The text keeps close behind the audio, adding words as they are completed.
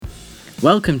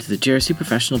Welcome to the GRC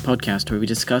Professional Podcast, where we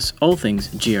discuss all things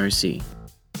GRC.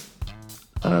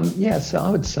 So I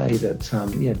would say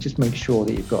that just make sure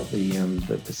that you've got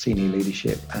the senior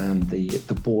leadership and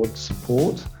the board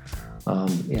support.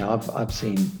 I've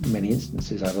seen many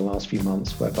instances over the last few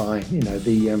months whereby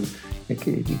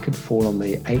it could fall on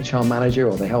the HR manager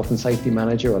or the health and safety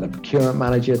manager or the procurement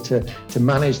manager to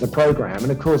manage the program,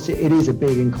 and of course it is a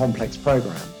big and complex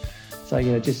program.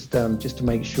 So just to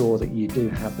make sure that you do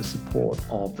have the support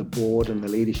of the board and the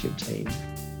leadership team.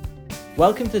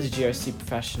 Welcome to the GRC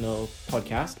Professional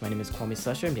Podcast. My name is Kwame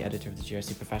Slusher. I'm the editor of the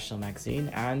GRC Professional magazine,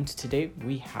 and today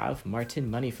we have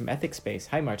Martin Money from EthicSpace.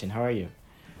 Hi Martin, how are you?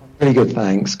 Really good,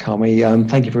 thanks, Kwame.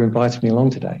 Thank you for inviting me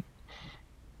along today.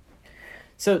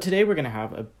 So today we're going to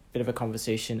have a bit of a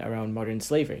conversation around modern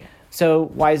slavery. So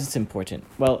why is this important?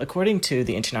 Well, according to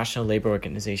the International Labour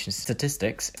Organization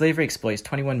statistics, slavery exploits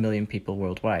 21 million people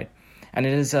worldwide, and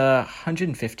it is a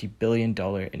 $150 billion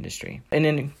industry. In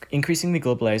an increasingly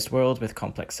globalized world with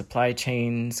complex supply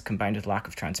chains combined with lack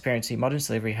of transparency, modern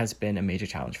slavery has been a major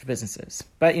challenge for businesses.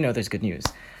 But, there's good news.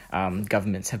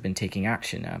 Governments have been taking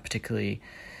action, particularly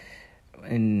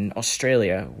in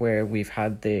Australia, where we've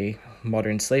had the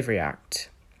Modern Slavery Act.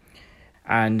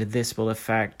 And this will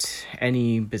affect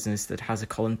any business that has a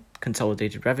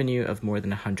consolidated revenue of more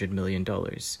than $100 million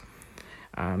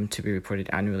to be reported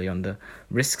annually on the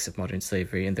risks of modern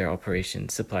slavery in their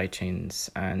operations, supply chains,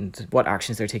 and what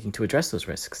actions they're taking to address those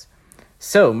risks.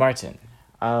 So, Martin,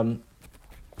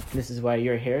 this is why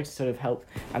you're here, to sort of help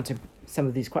answer some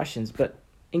of these questions. But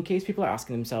in case people are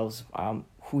asking themselves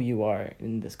who you are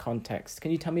in this context,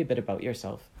 can you tell me a bit about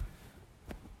yourself?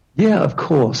 Yeah, of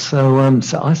course. So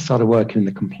I started working in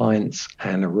the compliance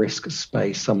and risk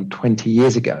space some 20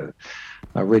 years ago,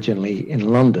 originally in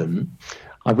London.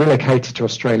 I relocated to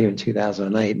Australia in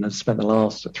 2008 and I've spent the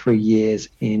last 3 years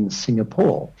in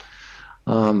Singapore.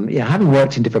 Having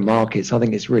worked in different markets, I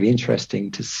think it's really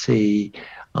interesting to see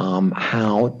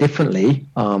how differently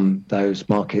those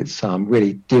markets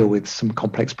really deal with some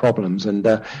complex problems. And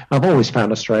I've always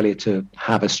found Australia to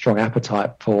have a strong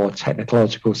appetite for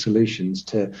technological solutions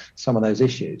to some of those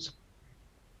issues.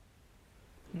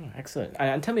 Oh, excellent.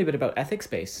 And tell me a bit about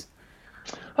EthicSpace.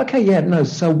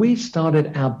 So we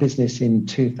started our business in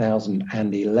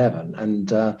 2011, and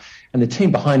the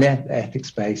team behind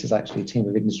EthicSpace is actually a team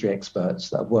of industry experts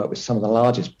that have worked with some of the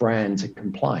largest brands in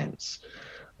compliance.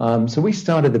 So we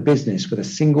started the business with a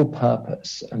single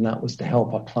purpose, and that was to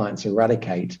help our clients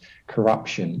eradicate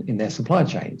corruption in their supply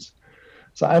chains.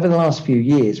 So over the last few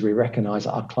years, we recognized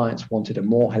that our clients wanted a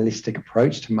more holistic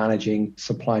approach to managing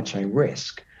supply chain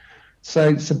risk.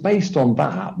 So based on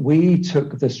that, we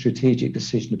took the strategic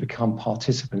decision to become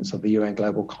participants of the UN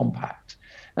Global Compact.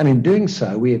 And in doing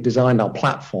so, we have designed our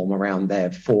platform around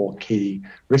their 4 key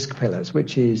risk pillars,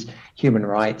 which is human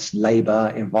rights,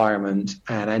 labor, environment,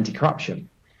 and anti-corruption.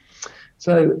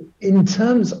 So in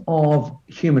terms of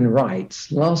human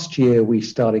rights, last year we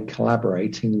started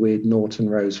collaborating with Norton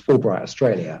Rose Fulbright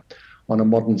Australia on a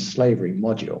modern slavery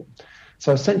module.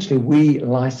 So essentially we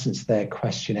license their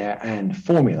questionnaire and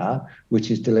formula, which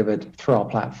is delivered through our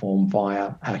platform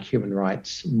via our human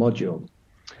rights module.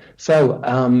 So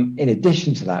in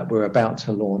addition to that, we're about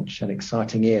to launch an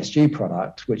exciting ESG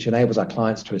product, which enables our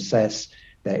clients to assess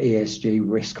their ESG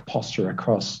risk posture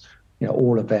across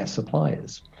all of their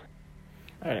suppliers.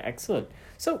 All right, excellent.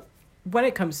 So when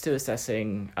it comes to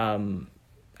assessing,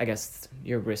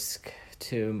 your risk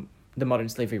to the modern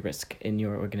slavery risk in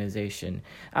your organization,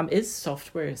 is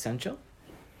software essential?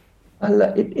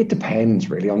 It depends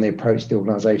really on the approach the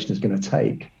organization is going to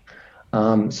take.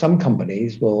 Some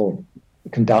companies will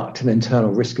conduct an internal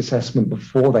risk assessment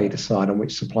before they decide on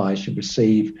which suppliers should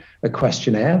receive a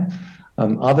questionnaire.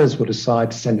 Others will decide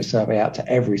to send a survey out to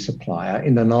every supplier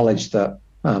in the knowledge that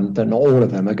not all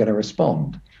of them are going to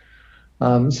respond.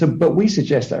 But we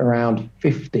suggest that around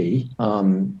 50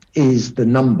 is the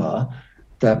number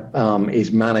that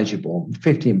is manageable,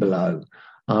 50 and below.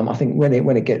 I think when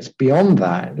it gets beyond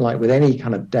that, like with any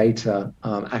kind of data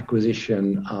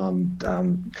acquisition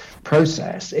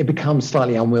process, it becomes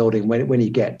slightly unwieldy when you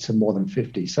get to more than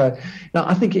 50. So now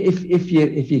I think if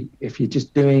you're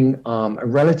just doing a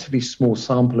relatively small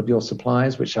sample of your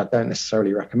suppliers, which I don't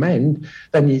necessarily recommend,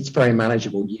 then it's very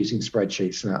manageable using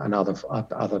spreadsheets and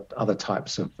other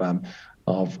types of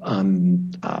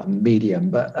medium,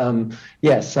 but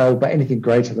anything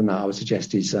greater than that, I would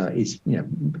suggest is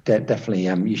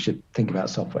definitely you should think about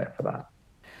software for that.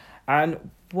 And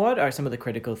what are some of the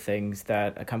critical things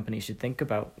that a company should think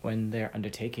about when they're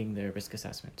undertaking their risk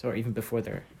assessment, or even before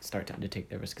they start to undertake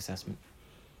their risk assessment?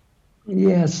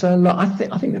 Yeah, so look, I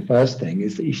think the first thing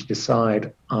is that you should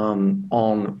decide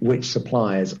on which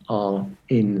suppliers are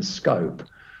in scope.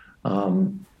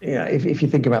 If you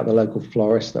think about the local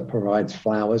florist that provides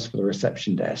flowers for the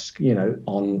reception desk,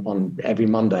 on every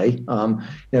Monday,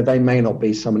 they may not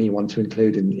be someone you want to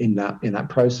include in that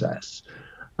process.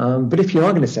 But if you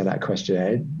are going to send out a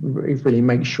questionnaire, really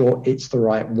make sure it's the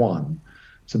right one.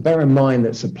 So bear in mind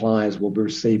that suppliers will be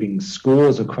receiving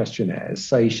scores of questionnaires,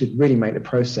 so you should really make the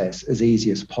process as easy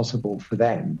as possible for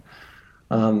them.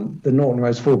 The Norton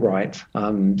Rose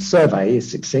Fulbright survey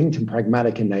is succinct and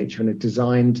pragmatic in nature and is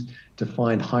designed to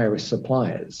find higher risk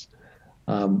suppliers.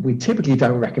 We typically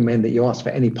don't recommend that you ask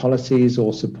for any policies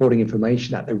or supporting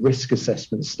information at the risk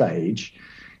assessment stage,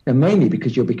 and mainly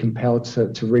because you'll be compelled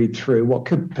to read through what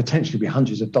could potentially be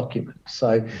hundreds of documents.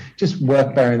 So just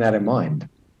worth bearing that in mind.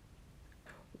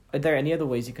 Are there any other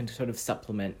ways you can sort of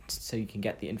supplement so you can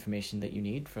get the information that you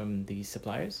need from these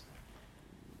suppliers?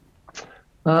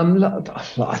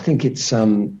 I think it's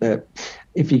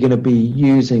if you're going to be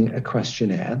using a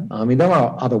questionnaire, I mean, there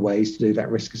are other ways to do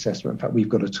that risk assessment. In fact, we've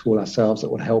got a tool ourselves that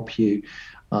will help you.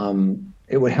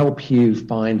 It will help you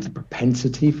find the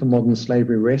propensity for modern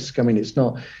slavery risk. I mean, it's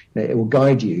not, it will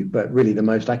guide you, but really the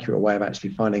most accurate way of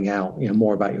actually finding out,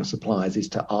 more about your suppliers is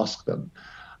to ask them.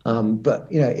 But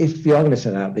if you are going to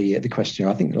send out the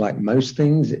questionnaire, I think like most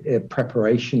things,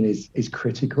 preparation is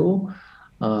critical.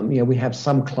 We have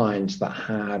some clients that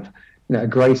have a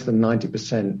greater than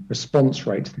 90% response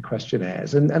rate to the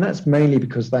questionnaires, and that's mainly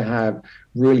because they have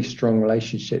really strong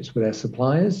relationships with their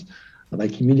suppliers. And they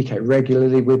communicate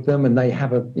regularly with them, and they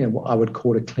have what I would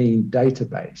call a clean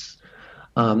database.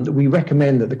 We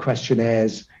recommend that the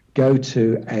questionnaires go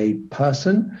to a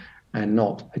person and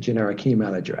not a generic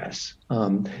email address.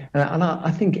 And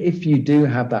I think if you do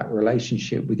have that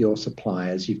relationship with your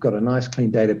suppliers, you've got a nice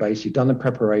clean database, you've done the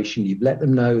preparation, you've let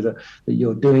them know that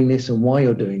you're doing this and why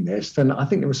you're doing this, then I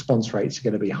think the response rates are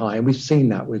going to be high. And we've seen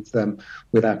that with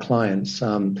our clients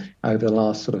over the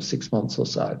last sort of 6 months or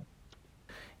so.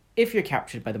 If you're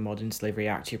captured by the Modern Slavery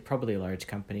Act, you're probably a large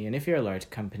company. And if you're a large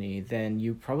company, then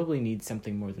you probably need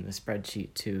something more than a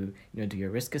spreadsheet to do your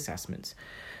risk assessments.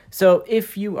 So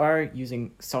if you are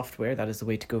using software, that is the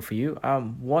way to go for you.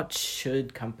 What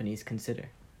should companies consider?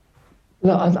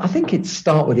 Well, I think it's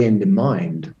start with the end in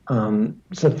mind.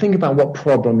 So think about what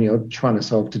problem you're trying to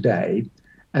solve today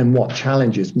and what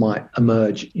challenges might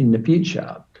emerge in the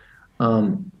future.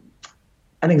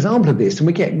 An example of this, and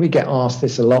we get asked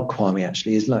this a lot, Kwame,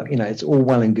 actually, is like, it's all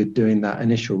well and good doing that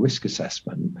initial risk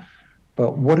assessment,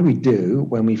 but what do we do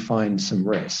when we find some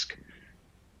risk?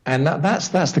 And that's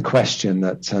the question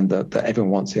that everyone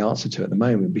wants the answer to at the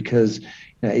moment, because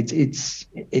it's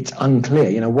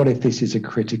unclear. What if this is a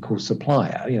critical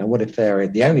supplier? What if they're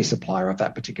the only supplier of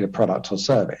that particular product or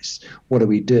service? What do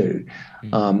we do?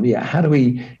 How do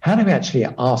we actually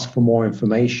ask for more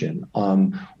information?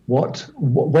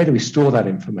 Where do we store that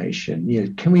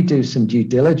information? Can we do some due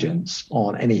diligence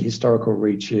on any historical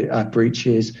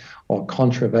breaches or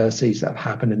controversies that have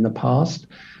happened in the past?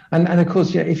 And of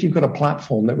course, if you've got a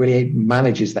platform that really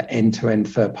manages the end-to-end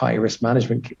third-party risk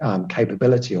management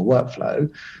capability or workflow,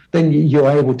 then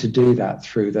you're able to do that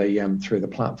through the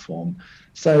platform.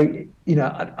 So,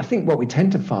 I think what we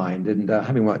tend to find, and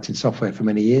having worked in software for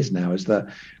many years now, is that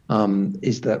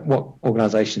what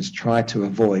organizations try to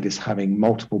avoid is having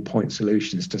multiple point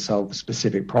solutions to solve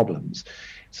specific problems.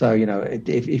 So,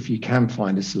 if you can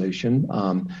find a solution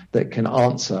that can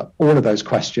answer all of those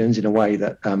questions in a way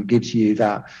that gives you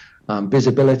that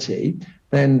visibility,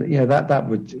 then that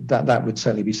would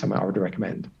certainly be something I would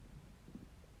recommend.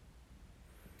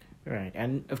 Right,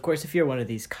 and of course, if you're one of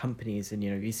these companies and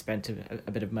you spent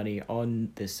a bit of money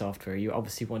on this software, you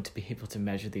obviously want to be able to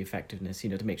measure the effectiveness,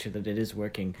 to make sure that it is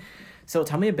working. So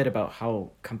tell me a bit about how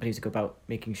companies go about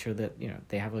making sure that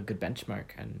they have a good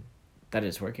benchmark and that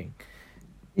it's working.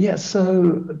 Yeah,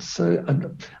 so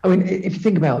I mean, if you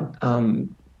think about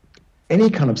any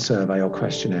kind of survey or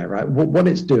questionnaire, right? What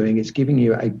it's doing is giving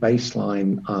you a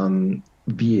baseline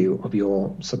view of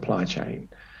your supply chain,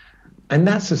 and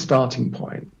that's a starting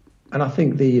point. And I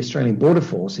think the Australian Border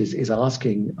Force is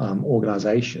asking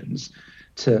organisations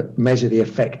to measure the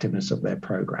effectiveness of their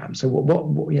program. So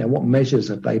what measures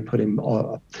have they put in?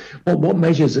 Or what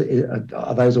measures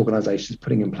are those organisations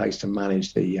putting in place to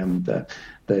manage the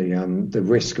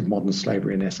risk of modern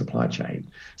slavery in their supply chain?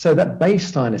 So that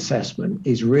baseline assessment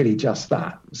is really just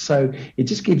that. So it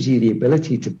just gives you the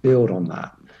ability to build on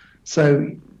that.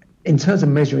 So in terms of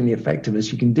measuring the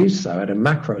effectiveness, you can do so at a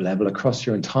macro level across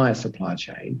your entire supply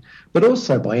chain, but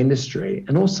also by industry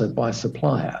and also by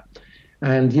supplier.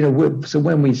 And so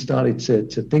when we started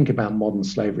to think about modern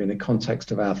slavery in the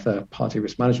context of our third-party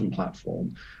risk management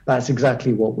platform, that's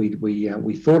exactly what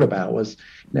we thought about. Was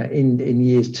in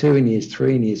years 2, in years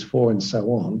 3, in years 4, and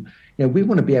so on. We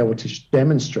want to be able to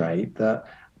demonstrate that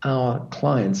our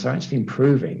clients are actually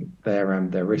improving their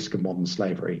risk of modern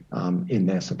slavery in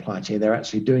their supply chain. They're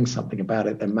actually doing something about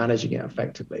it. They're managing it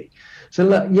effectively. So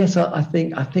look, yes, I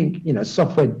think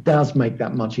software does make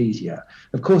that much easier.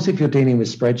 Of course, if you're dealing with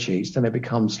spreadsheets, then it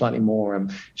becomes slightly more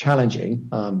challenging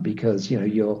because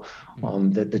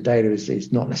the data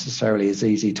is not necessarily as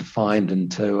easy to find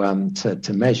and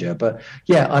to measure. But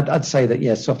yeah, I'd say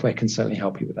that software can certainly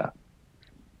help you with that.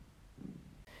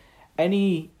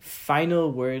 Any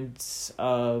final words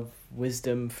of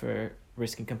wisdom for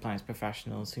risk and compliance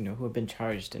professionals, who have been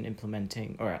charged in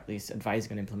implementing, or at least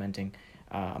advising on implementing,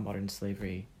 a modern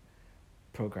slavery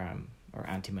program or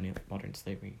anti-money modern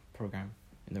slavery program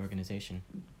in the organization?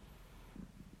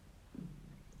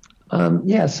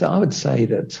 So I would say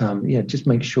that just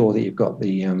make sure that you've got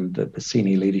the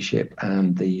senior leadership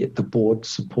and the board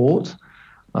support.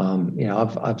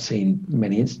 I've seen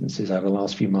many instances over the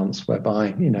last few months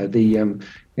whereby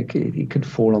it could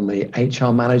fall on the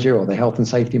HR manager or the health and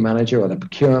safety manager or the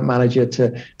procurement manager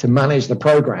to manage the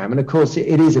program, and of course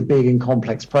it is a big and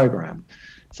complex program.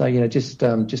 So just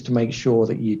to make sure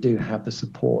that you do have the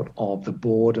support of the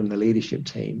board and the leadership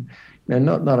team,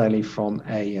 not only from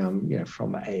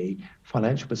a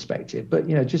financial perspective, but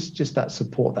just that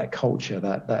support, that culture,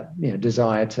 that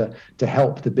desire to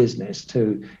help the business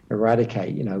to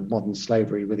eradicate modern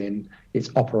slavery within its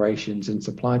operations and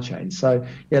supply chain. So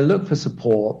look for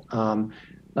support.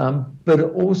 But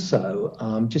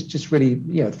also just really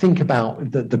think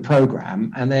about the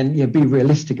program, and then be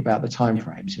realistic about the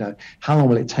timeframes. How long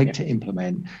will it take to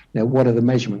implement? What are the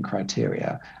measurement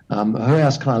criteria? Who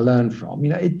else can I learn from?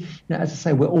 As I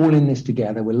say, we're all in this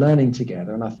together. We're learning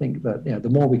together, and I think that the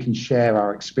more we can share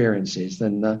our experiences,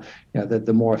 then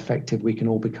the more effective we can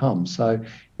all become. So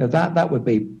that would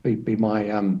be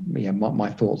my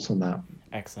thoughts on that.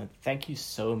 Excellent. Thank you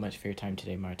so much for your time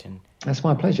today, Martin. That's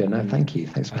my pleasure. No, thank you.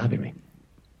 Thanks for having me.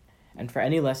 And for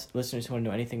any listeners who want to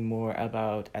know anything more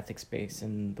about EthicsBase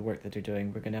and the work that they're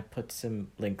doing, we're going to put some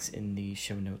links in the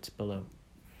show notes below.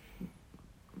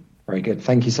 Very good.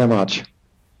 Thank you so much.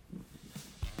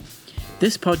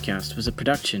 This podcast was a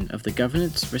production of the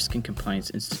Governance, Risk and Compliance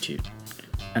Institute,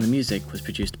 and the music was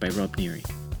produced by Rob Neary.